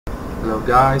Hello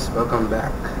guys, welcome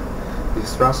back.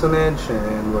 This is Rasonage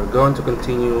and we're going to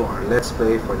continue our Let's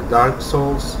Play for the Dark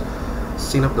Souls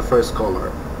Scene of the First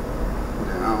Color.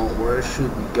 Now, where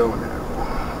should we go now?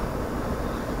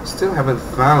 Still haven't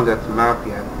found that map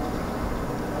yet.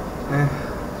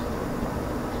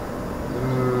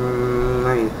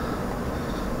 I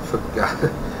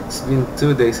forgot. It's been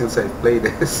 2 days since I played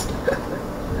this.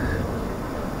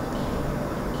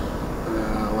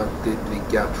 What did we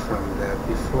get from that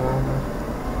before?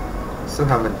 Still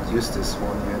haven't used this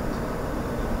one yet.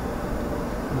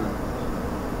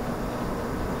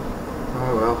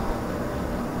 Oh well.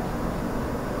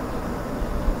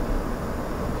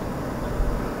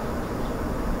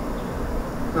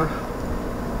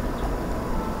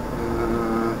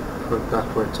 Forgot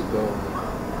where to go.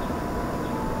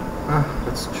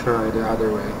 Let's try the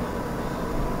other way.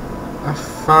 I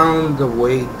found the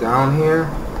way down here.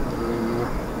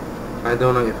 I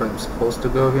don't know if I'm supposed to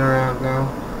go here right now.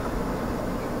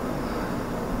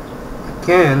 I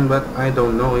can, but I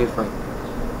don't know if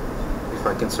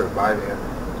I can survive it.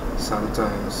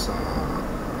 Sometimes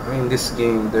in this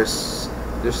game there's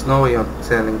no way of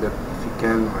telling that if you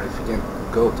can or if you can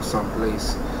go to some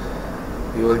place.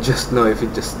 You will just know if you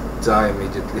just die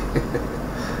immediately.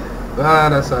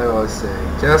 But as I always say,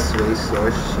 just raise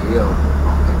your shield.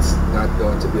 It's not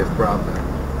going to be a problem.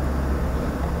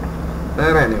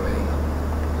 But anyway,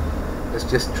 let's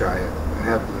just try it. I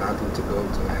have nothing to go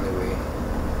to anyway.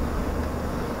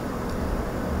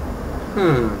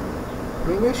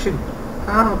 Maybe I should...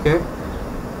 okay.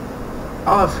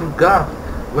 Oh, I forgot.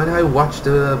 When I watched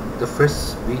the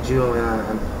first video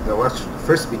the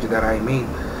first video that I made,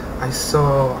 I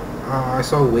saw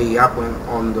a way up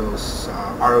on those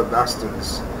arrow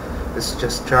bastards. Let's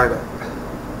just try that.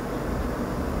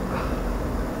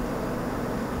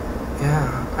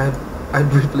 Yeah, I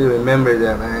briefly remember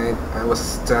that. I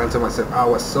was telling to myself I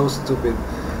was so stupid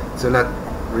to not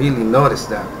really notice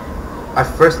that. I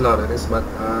first noticed, but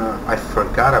I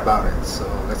forgot about it. So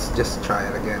let's just try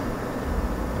it again.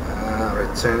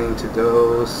 Returning to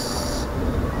those.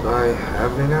 Do I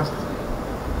have enough?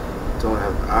 Don't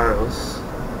have arrows.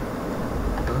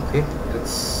 Okay,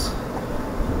 let's...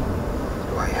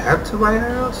 Do I have to buy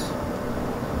arrows?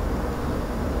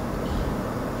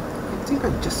 I think I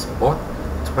just bought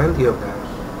 20 of them.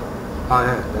 Oh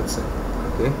yeah, that's it.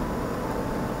 Okay.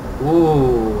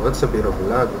 Ooh, that's a bit of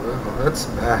lag. Oh, that's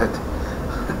bad.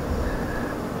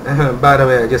 By the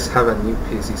way, I just have a new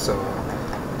PC, so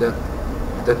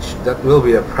that will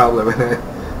be a problem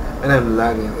when I'm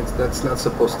lagging. That's not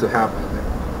supposed to happen.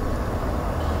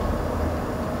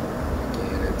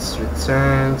 Let's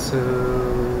return to...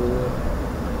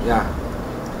 yeah,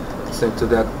 send to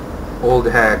that old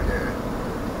hag there.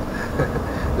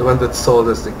 The one that sold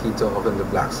us the key to open the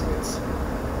blacksmiths.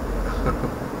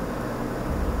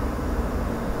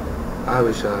 I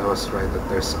wish I was right that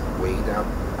there's a way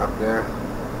up there.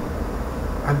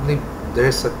 I believe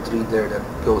there's a tree there that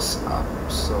goes up,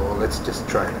 so let's just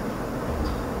try it.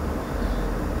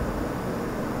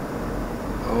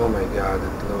 Oh my god,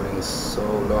 that loading is so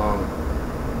long.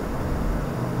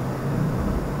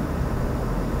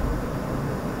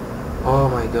 Oh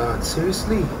my god,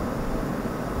 seriously?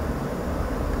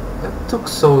 That took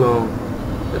so long.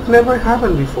 That never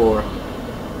happened before.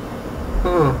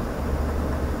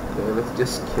 Okay, let's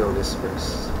just kill this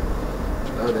first.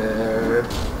 Hello there.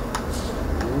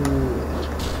 Ooh.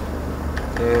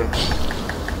 Okay.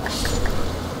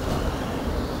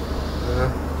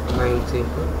 90.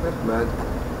 Not bad.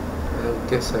 I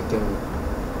guess I can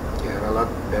get a lot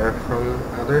better from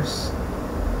others.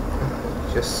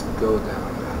 Just go down.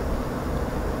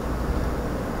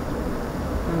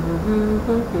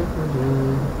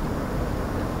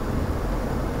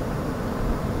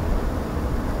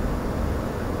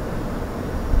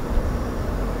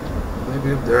 Maybe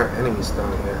if there are enemies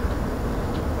down here.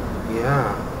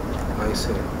 Yeah, I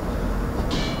see.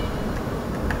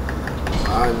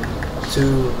 1,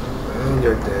 2, and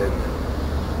you're dead.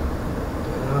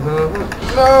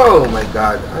 No, my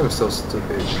god, I'm so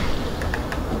stupid.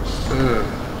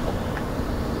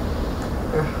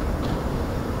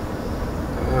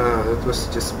 It was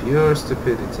just pure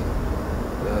stupidity.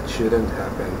 That shouldn't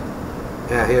happen.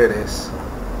 Yeah, here it is.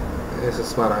 This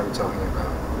is what I'm talking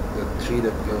about. The tree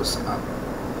that goes up.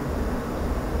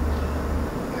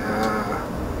 Yeah.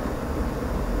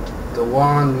 The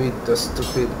one with the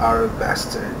stupid arrow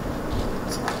bastard.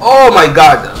 Oh my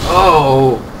god!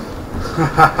 Oh!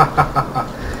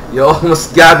 You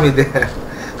almost got me there.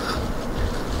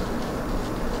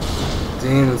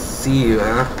 Didn't see you,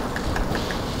 huh?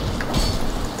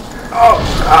 Oh,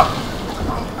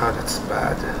 oh, that's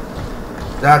bad.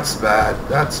 That's bad.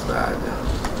 That's bad.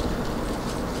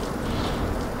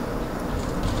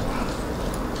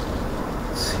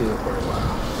 Let's heal for a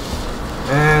while.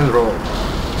 And roll.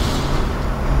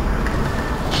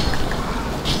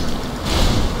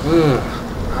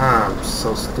 I'm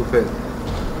so stupid.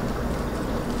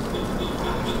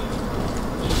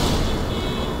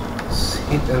 Just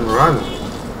hit and run.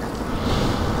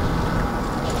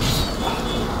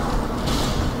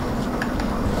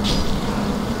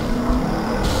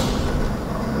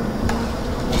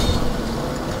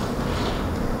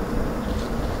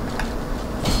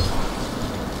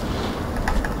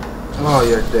 Oh,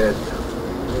 you're dead.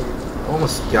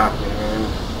 Almost got me, man.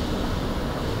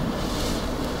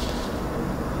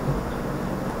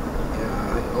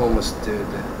 Yeah, I almost did.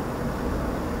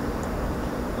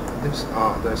 There's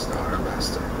the Arrow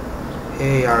Bastard.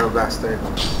 Hey, Arrow Bastard.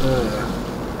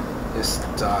 Just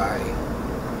die.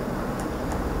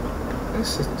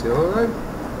 Is it still alive?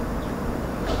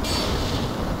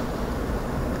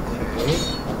 Okay.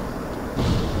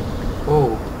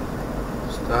 Oh.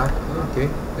 That okay,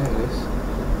 there it is.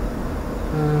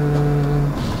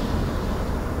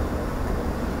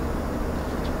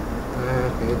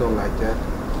 Okay, don't like that.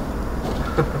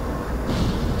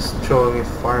 It's throwing me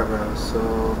firebrand, so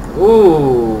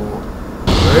ooh,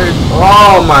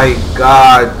 oh my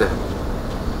god,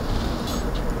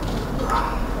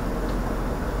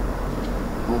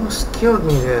 almost killed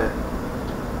me there.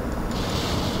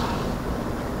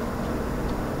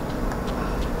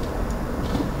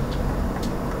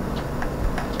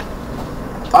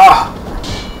 Ah!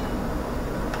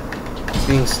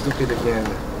 Being stupid again.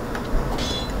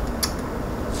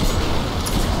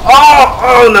 Oh!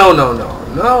 Oh no no no.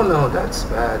 No no, that's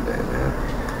bad man.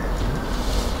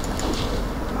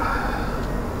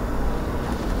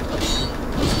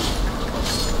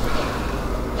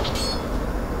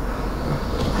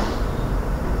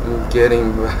 I'm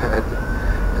getting bad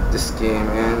at this game,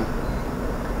 man.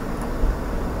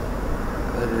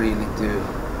 I really do.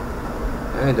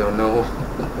 I don't know.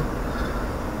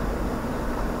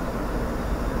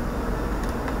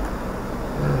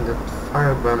 And that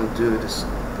firebomb dude is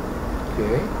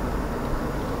okay.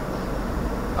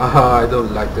 I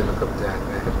don't like the look of that,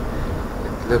 man.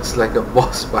 It looks like a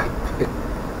boss fight pit.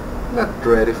 Not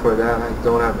ready for that. I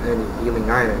don't have any healing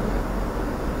item.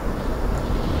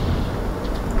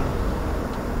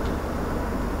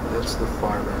 That's the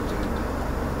firebomb dude.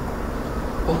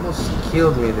 Almost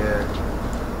killed me there.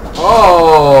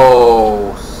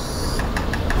 Oh!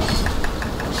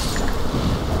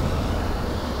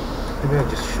 Maybe I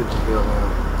just should heal now.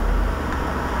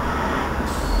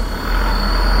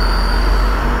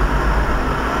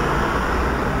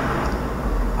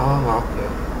 Oh, okay.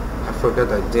 I forgot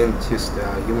I didn't use the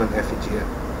human effigy yet.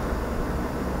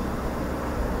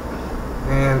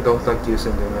 And don't like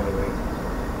using them anyway.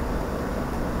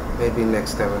 Maybe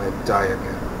next time when I die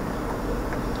again,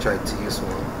 try to use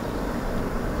one.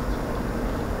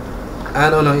 I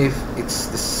don't know if it's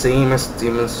the same as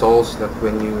Demon Souls, that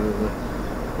when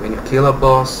you kill a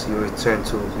boss, you return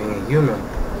to being a human.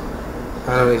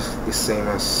 I don't know if it's the same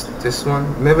as this one.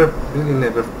 Never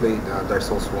played Dark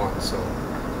Souls 1, so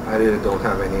I really don't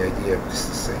have any idea if it's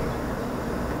the same.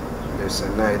 There's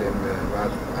an item,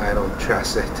 but I don't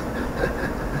trust it.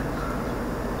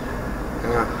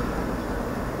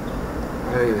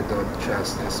 I really don't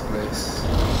trust this place.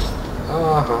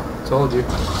 Told you.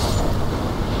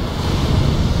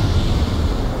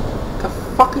 What the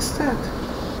fuck is that?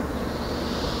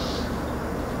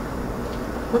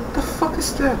 What the fuck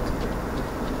is that?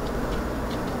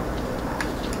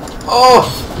 Oh!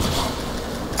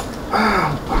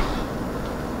 Ow!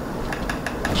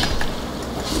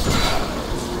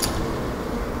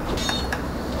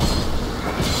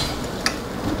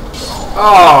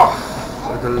 Oh!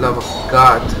 For the love of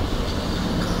God.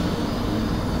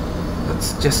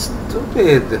 That's just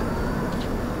stupid.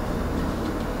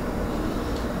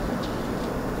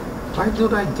 Why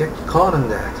did I get caught on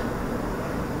that?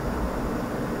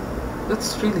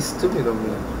 That's really stupid of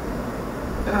me.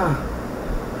 Yeah.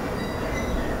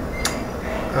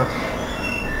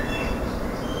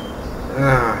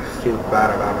 I feel bad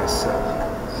about myself.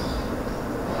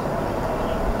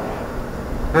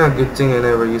 Good thing I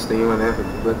never used the human effigy,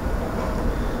 but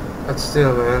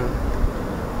still, man,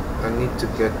 I need to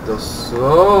get those.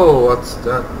 Oh, what's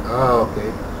that? Oh,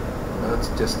 okay, that's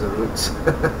just the roots.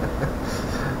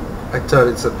 I thought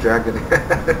it's a dragon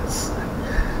head.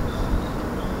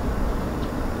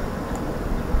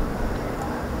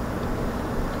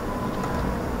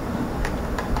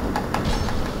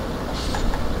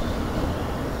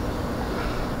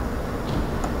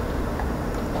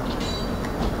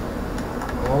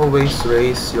 Oh always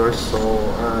raise your soul,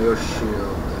 your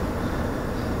shield.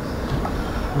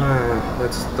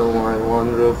 That's the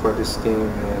one rule for this game,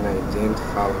 and I didn't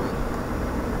follow it.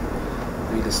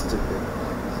 Really stupid.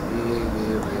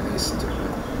 Really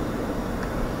stupid.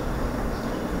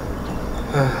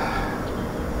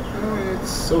 It's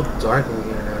so dark in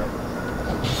here now.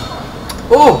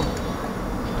 Oh!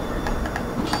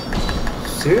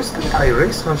 Seriously? I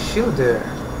raised my shield there.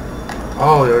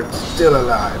 Oh, you're still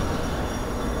alive.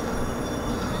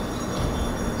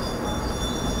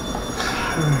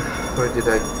 Where did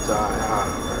I die?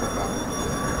 Right about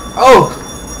there. Oh!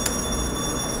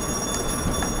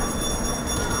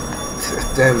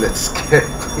 Damn, that scared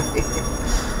me.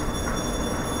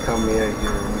 Come here,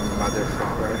 you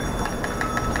motherfucker.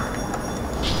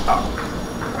 Oh.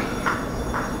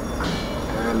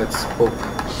 Let's poke.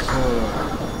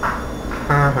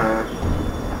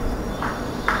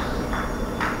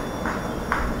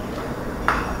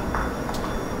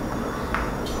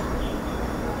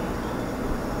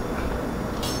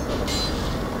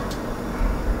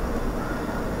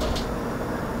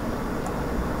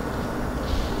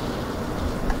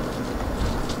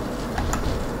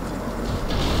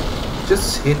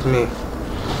 Just hit me.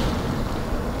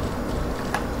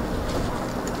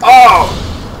 Oh!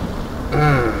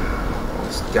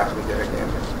 Almost got me there again.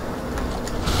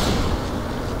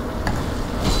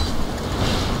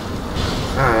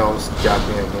 I almost got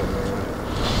me again, man.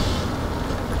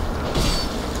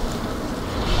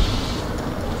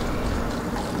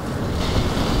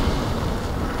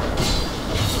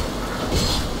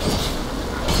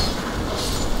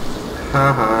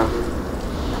 Haha.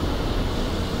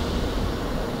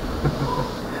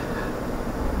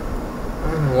 I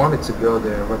wanted to go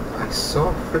there, but I saw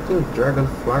a freaking dragon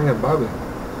flying above it.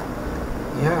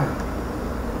 Yeah.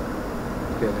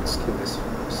 Okay, let's kill this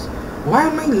first. Why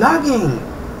am I lagging?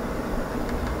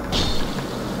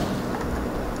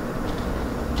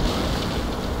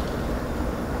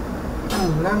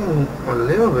 I'm lagging a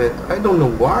little bit. I don't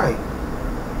know why.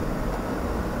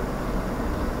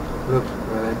 Look,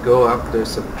 when I go up,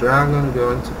 there's a dragon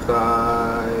going to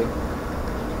fly.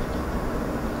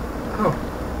 Oh.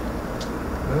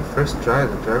 When I first tried,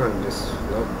 the dragon just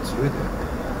floated through there.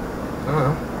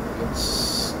 Oh,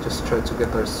 let's just try to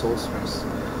get our souls first.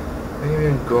 Maybe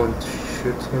I'm going to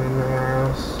shoot him in the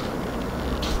house.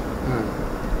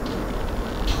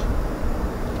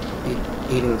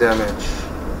 Eating damage.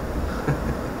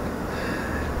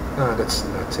 Oh, that's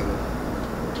nothing.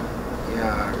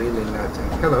 Yeah, really nothing.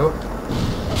 Hello.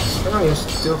 Oh, you're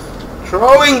still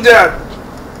throwing that!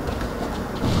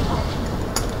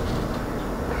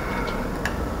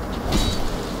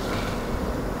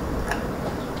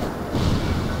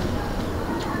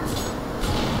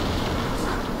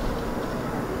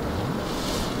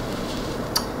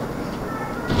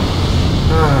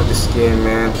 This game,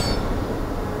 man.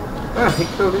 He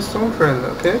killed his own friend,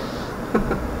 okay?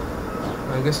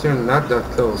 I guess you're not that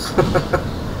close.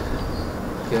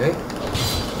 Okay.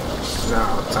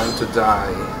 Now, time to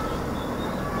die.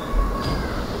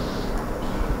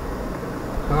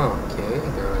 Okay,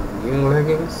 there are new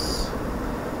leggings.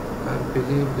 I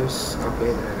believe there's...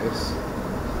 Okay, there it is.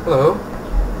 Hello.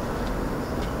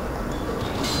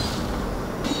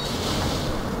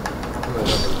 Oh,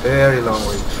 that's a very long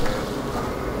reach, man.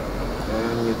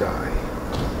 And you die.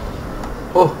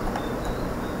 Oh!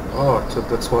 Oh, I thought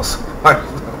that was fire.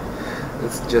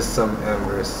 It's just some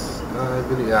embers. I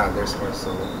believe, yeah, there's my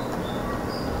soul.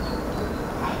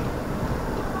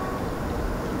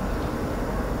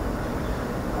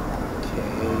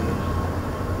 Okay.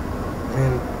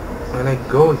 And when I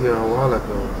go here a while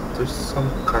ago, there's some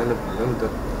kind of wind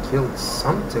that killed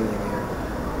something in here.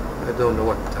 I don't know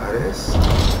what that is.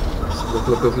 Look,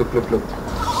 look, look, look, look, look.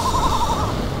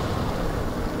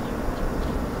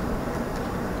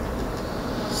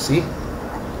 See?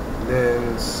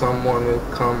 Then someone will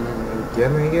come and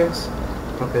get me, I guess.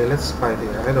 Okay, let's fight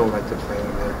here. I don't like to fight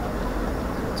in there.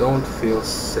 I don't feel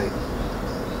safe.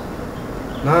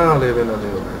 Now live in a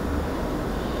little bit.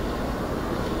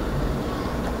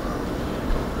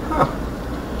 Huh.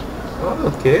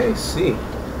 Oh, okay, I see. You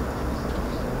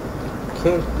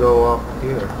can't go up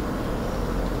here.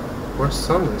 For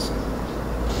some reason.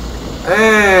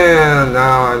 And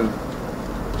now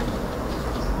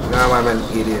I'm an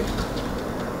idiot.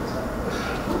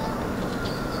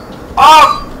 Oh!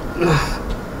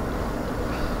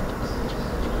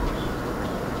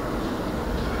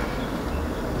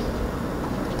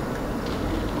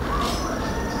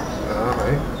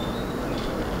 Alright.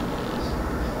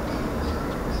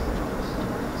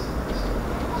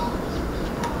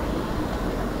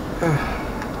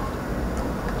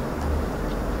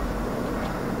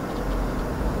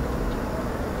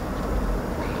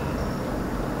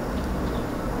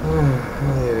 I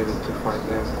really need to find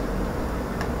them.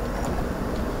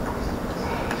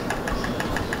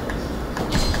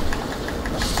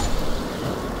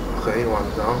 Okay, one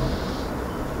down.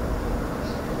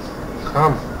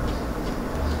 Come.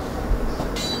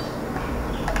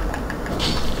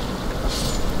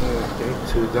 Okay,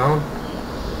 two down.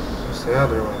 Where's the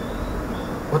other one?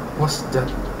 What was that?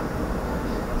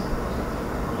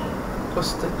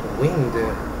 What's that wing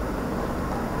there?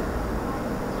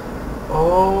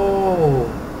 Oh,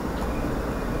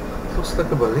 looks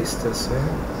like a ballistas,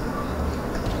 man.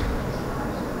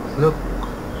 Look.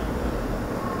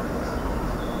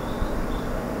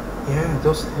 Yeah,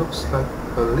 those looks like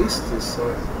ballistas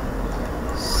or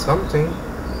something.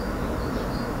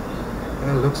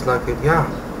 Yeah, looks like it. Yeah,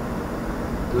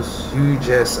 those huge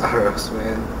ass arrows,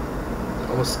 man.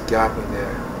 Almost got me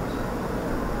there.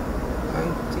 I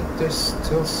think there's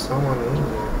still someone in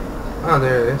here. Ah,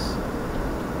 there it is.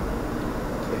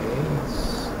 Okay,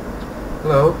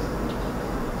 hello.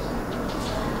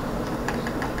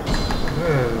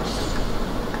 Man.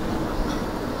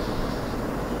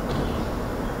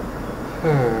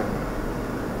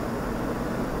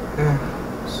 Yeah.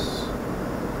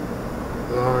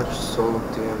 Large soul of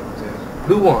the end of the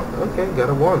blue one. Okay, got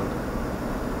a one.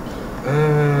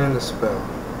 And a spell.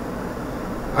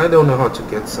 I don't know how to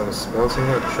get some spells in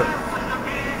here.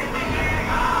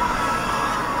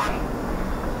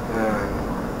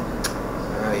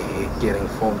 I hate getting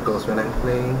phone calls when I'm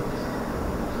playing.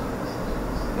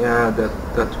 Yeah,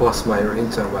 that was my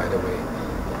ringtone, by the way.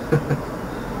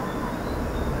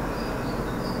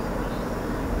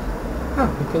 Ah,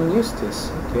 we can use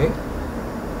this. Okay.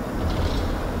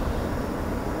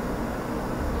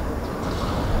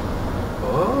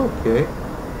 Okay.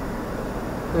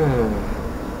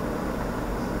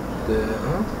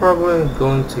 I'm probably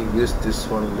going to use this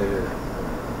one later.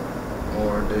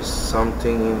 Or there's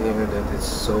something in here that is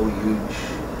so huge.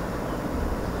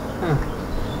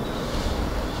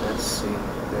 Let's see.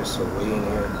 There's a way in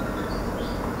here.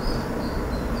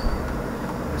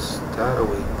 Is that a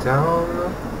way down?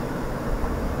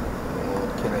 Or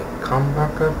can I come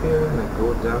back up here and I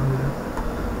go down here?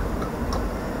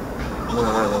 No, I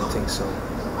don't think so.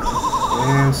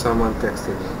 And someone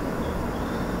texted me.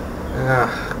 Ah,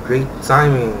 great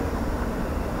timing.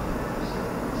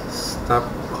 Stop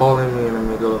calling me in the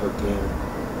middle of a game.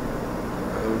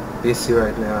 I'm busy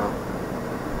right now.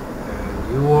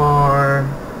 And you are...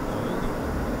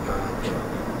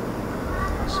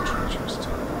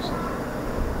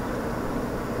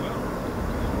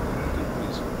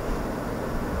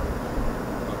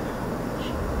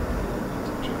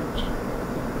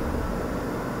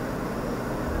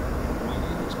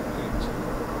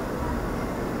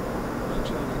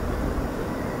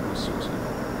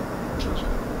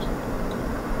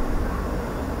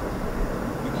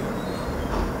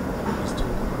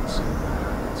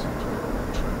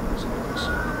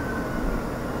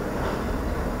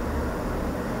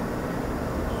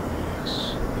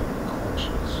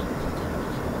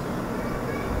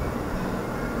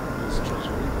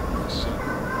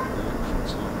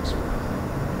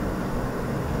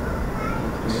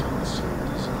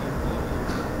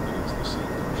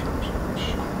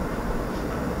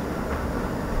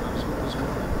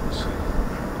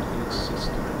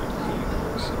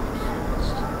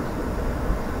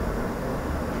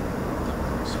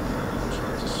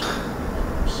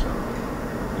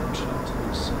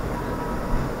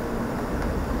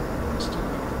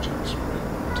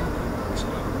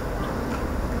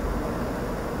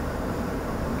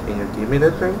 Can you give me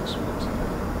that thing?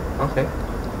 Okay.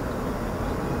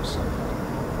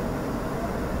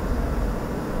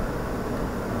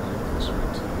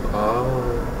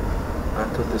 Oh, I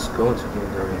thought this was going to be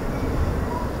in the ring.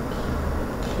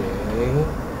 Okay.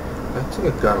 I think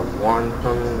I got a one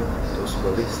from those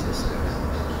ballistas there.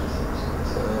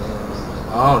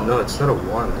 Oh no, it's not a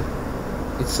wand.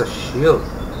 It's a shield.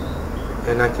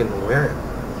 And I can wear it.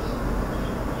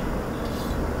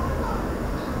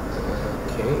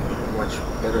 Okay, much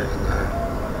better than that.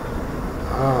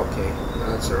 Oh, okay,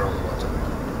 that's the wrong button.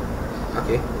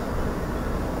 Okay.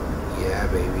 Yeah,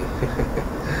 baby.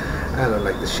 I don't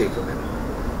like the shake of it.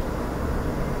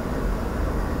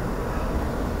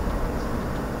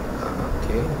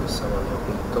 Okay, there's someone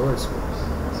walking towards me.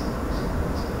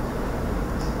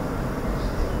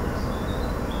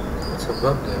 What's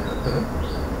above there?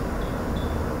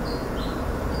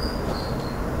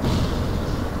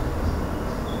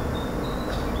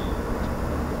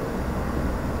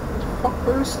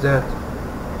 Where is that?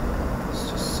 It's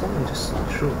just someone just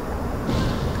threw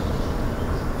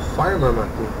firebomb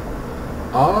at me.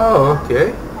 Oh, okay.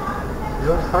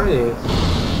 You're hiding.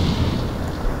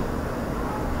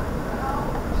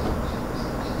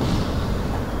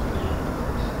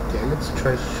 Let's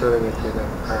try shooting it with an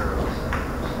arrow.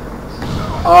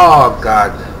 Oh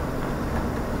god.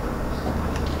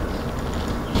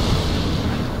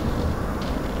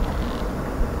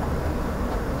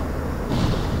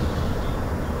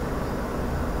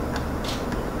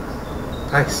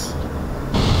 Nice.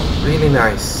 Really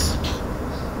nice.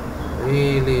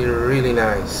 Really, really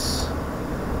nice.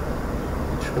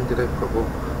 Which one did I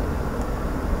provoke?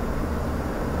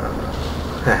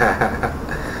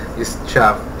 He's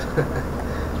chopped.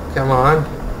 Come on.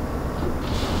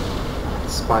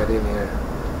 Spite in here.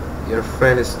 Your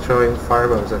friend is throwing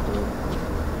fireballs at me.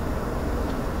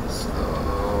 So...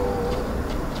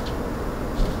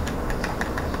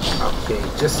 okay,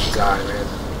 just die, man.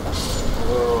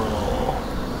 Oh.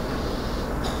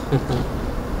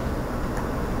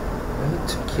 I need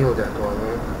to kill that one,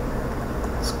 man.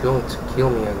 It's going to kill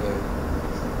me again.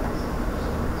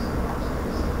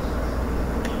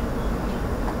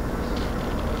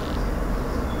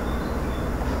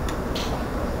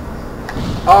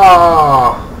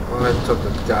 Oh! Well, I thought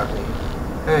that got me.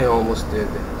 I almost did.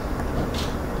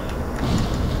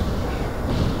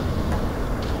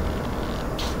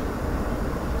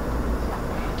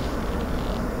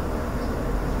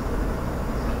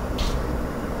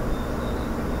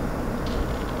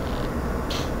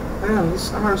 Man,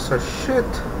 these arrows are shit.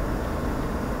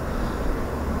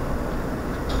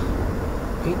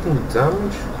 18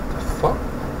 damage? What the fuck?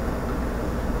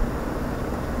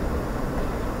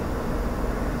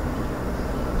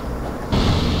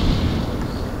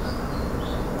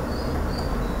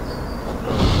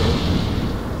 Okay.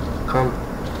 Come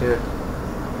here.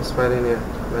 It's right in here.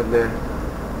 Right there.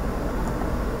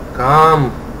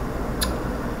 Come!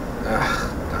 Ah,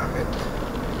 damn it.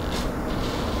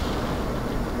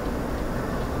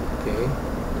 Okay.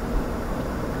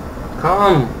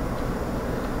 Come!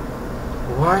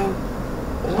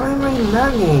 Why am I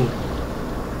lagging?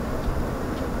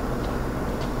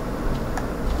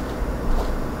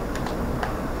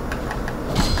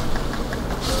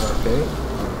 Okay.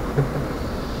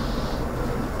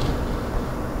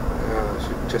 I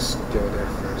should just go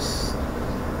there first.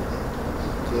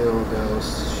 Kill those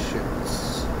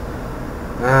shits.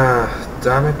 Ah,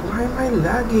 damn it, why am I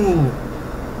lagging?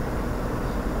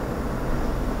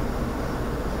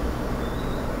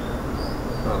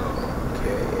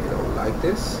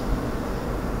 This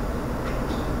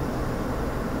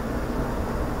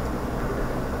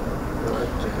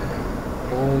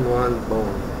own one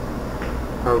bone,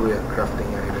 probably a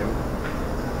crafting item.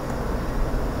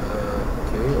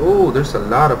 Okay, oh, there's a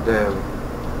lot of them.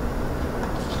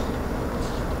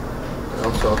 And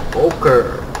also a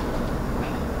poker.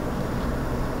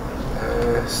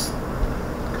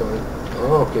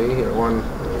 Oh, okay, here one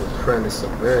friend is a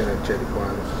very energetic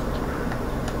one.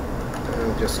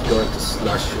 I'm just going to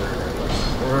slash you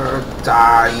and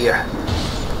die.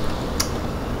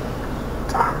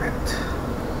 Damn it.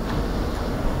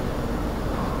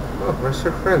 Oh, where's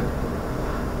your friend?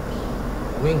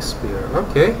 Wing spear.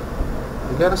 Okay.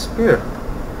 You got a spear.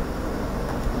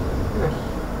 Yeah.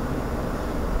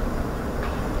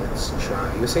 Let's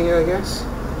try using it, I guess.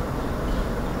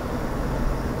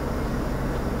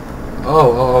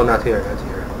 Oh, not here, not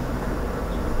here.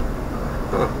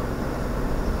 Huh.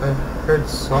 I heard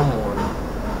someone.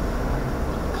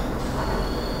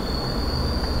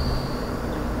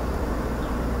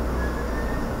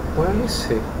 Where is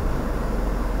he?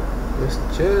 He's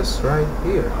just right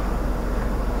here.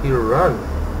 He ran.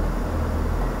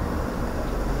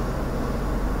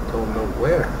 Don't know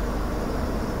where.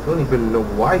 Don't even know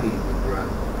why he would run.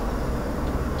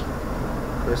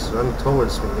 Just run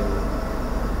towards me.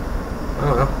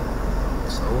 Oh well.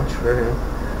 So much for him.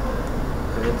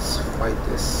 Let's fight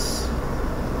this.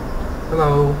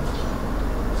 Hello.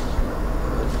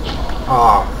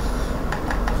 Ah.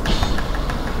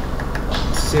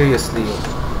 Seriously.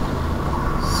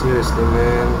 Seriously,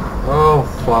 man. Oh,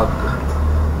 fuck.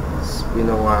 It's been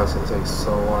a while since I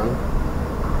saw one.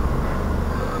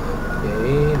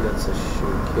 Okay, that's a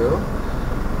shoot kill.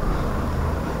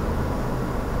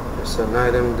 There's an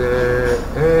item there,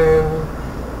 and...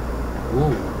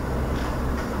 ooh.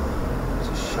 It's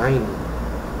a shiny.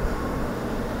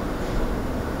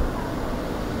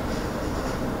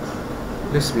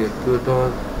 This be a good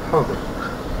one. Hold on.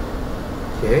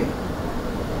 Okay.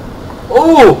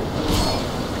 Oh!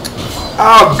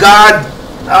 Oh god!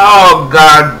 Oh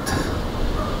god!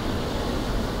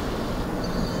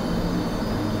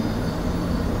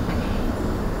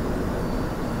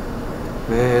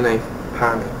 Man, I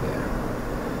panicked there.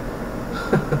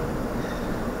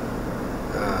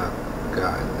 Oh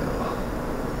god, no.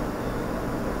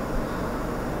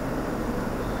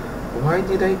 Why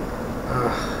did I...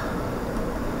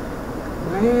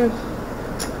 Man,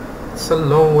 it's a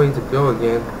long way to go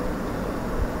again.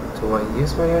 Do I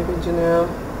use my RPG now?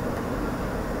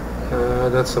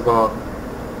 That's about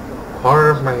quarter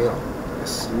of my health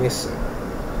is missing.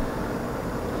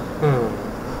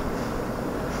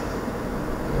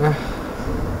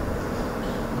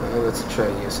 Let's try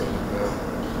using it now.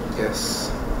 Yes.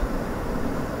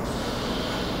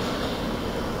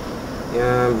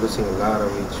 Yeah, I'm losing a lot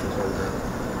of HP from that.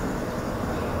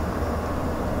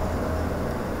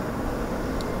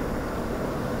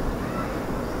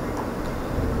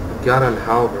 Got an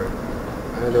halberd.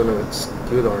 I don't know if it's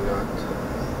good or not.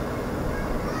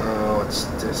 What's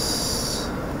this?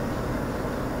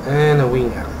 And a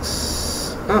wing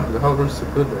axe. Oh, the halberd's a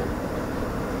good one.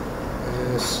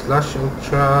 Slash and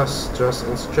thrust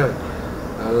and strike.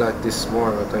 I like this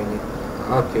more, but I need.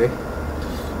 Okay.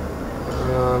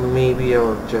 Maybe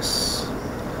I'll just.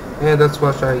 Yeah, that's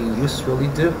what I usually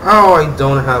do. Oh, I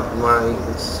don't have my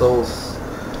souls.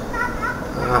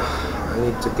 I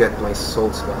need to get my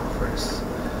souls back first.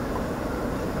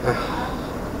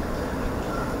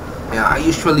 Yeah, I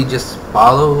usually just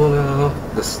follow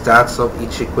the stats of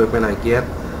each equipment I get.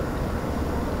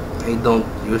 I don't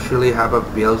usually have a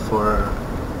build for.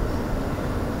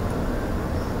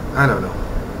 I don't know.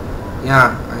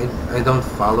 Yeah, I don't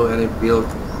follow any build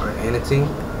or anything.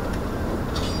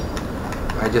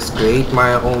 I just create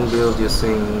my own build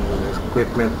using the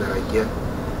equipment that I get.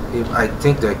 If I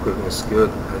think the equipment is good,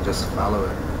 I just follow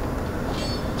it.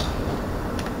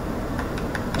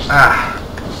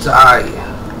 Die!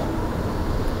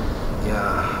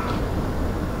 Yeah.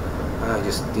 I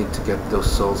just need to get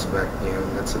those souls back again.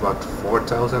 That's about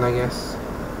 4,000, I guess.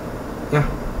 Yeah.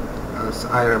 As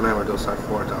I remember, those are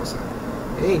 4,000.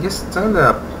 Hey, just stand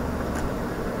up.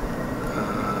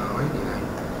 Where did I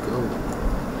go?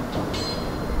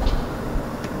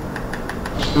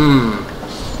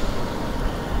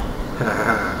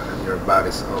 Your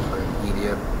body's over,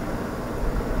 idiot.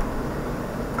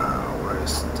 Where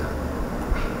is that?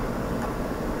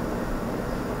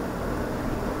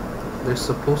 There's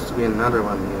supposed to be another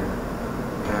one here.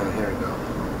 And here we go.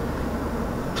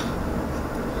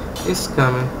 It's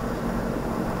coming.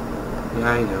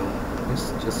 Yeah, I know.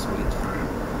 Just wait for him.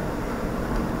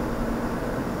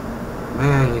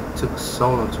 Man, it took so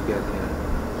long to get here.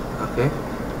 Okay.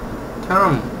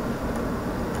 Come.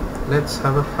 Let's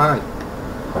have a fight.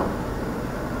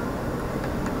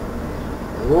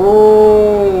 Oh.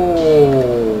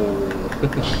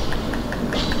 Okay.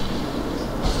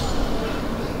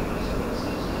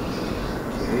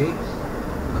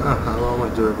 How am I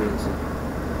durability?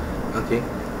 Okay.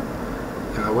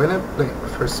 When I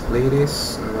first played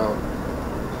this about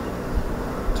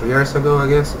 3 years ago, I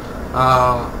guess,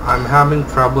 I'm having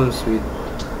problems with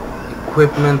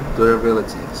equipment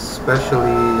durability,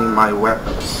 especially my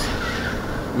weapons.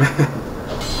 Man,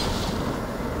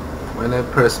 when I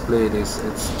first played this,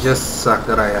 it's just sucked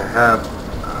that I have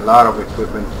a lot of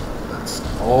equipment that's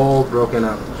all broken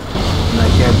up and I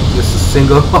can't use a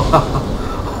single.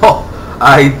 Oh,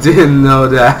 I didn't know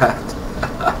that.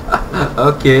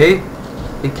 Okay.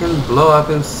 He can blow up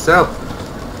himself.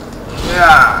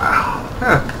 Yeah.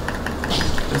 Huh.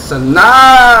 It's a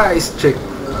nice trick.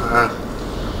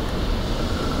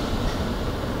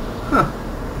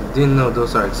 I didn't know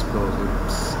those are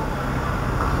explosives.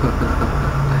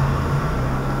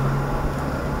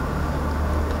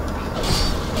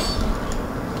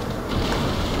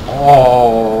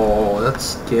 Oh, that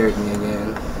scared me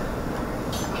again.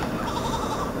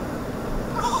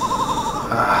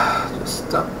 Just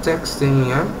stop texting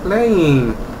me, I'm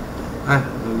playing.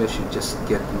 Maybe I should just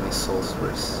get my souls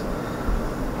first.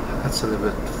 That's a little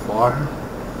bit far.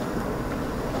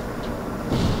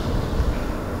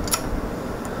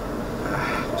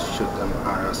 Shoot them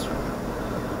arrows.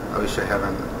 I wish I had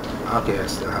an. Okay, I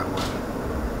still have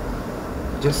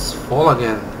one. Just fall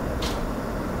again.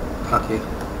 Okay.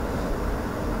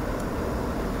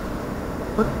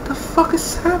 What the fuck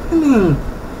is happening?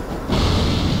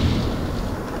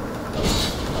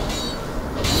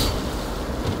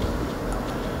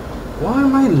 Why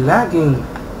am I lagging?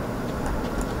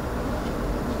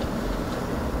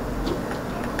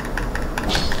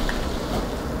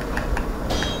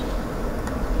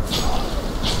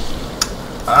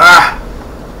 Ah!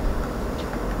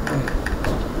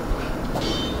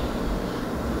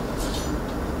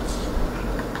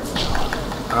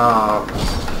 Oh,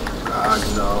 God,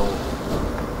 no.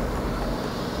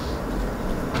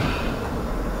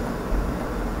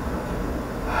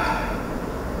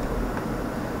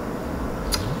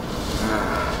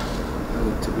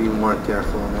 Be more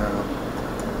careful now.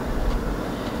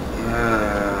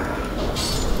 Yeah.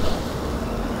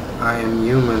 I am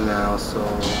human now, so...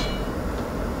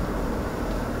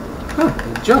 Huh,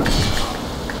 I jumped.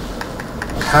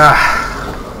 Ah,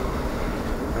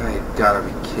 you gotta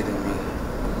be kidding me.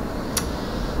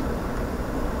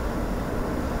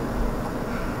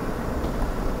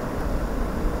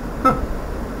 Huh.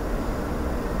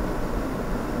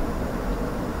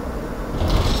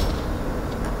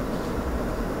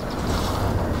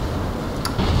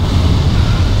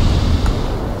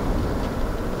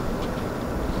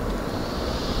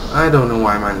 I don't know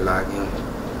why I'm lagging.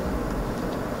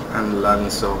 I'm lagging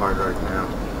so hard right now.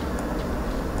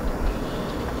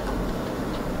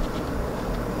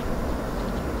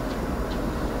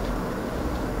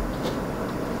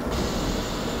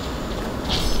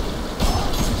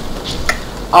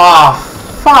 Oh,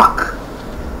 fuck!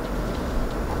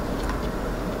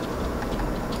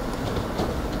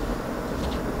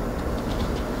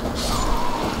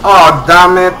 Oh,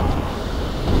 damn it!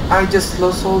 I just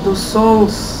lost all those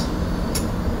souls.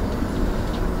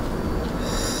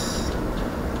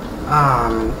 Ah,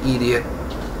 I'm an idiot.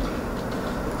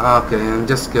 Okay, I'm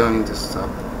just going to stop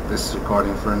this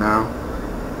recording for now.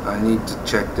 I need to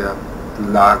check the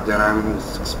lag that I'm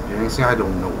experiencing. I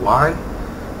don't know why,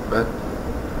 but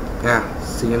yeah,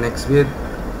 see you next vid.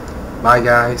 Bye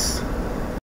guys.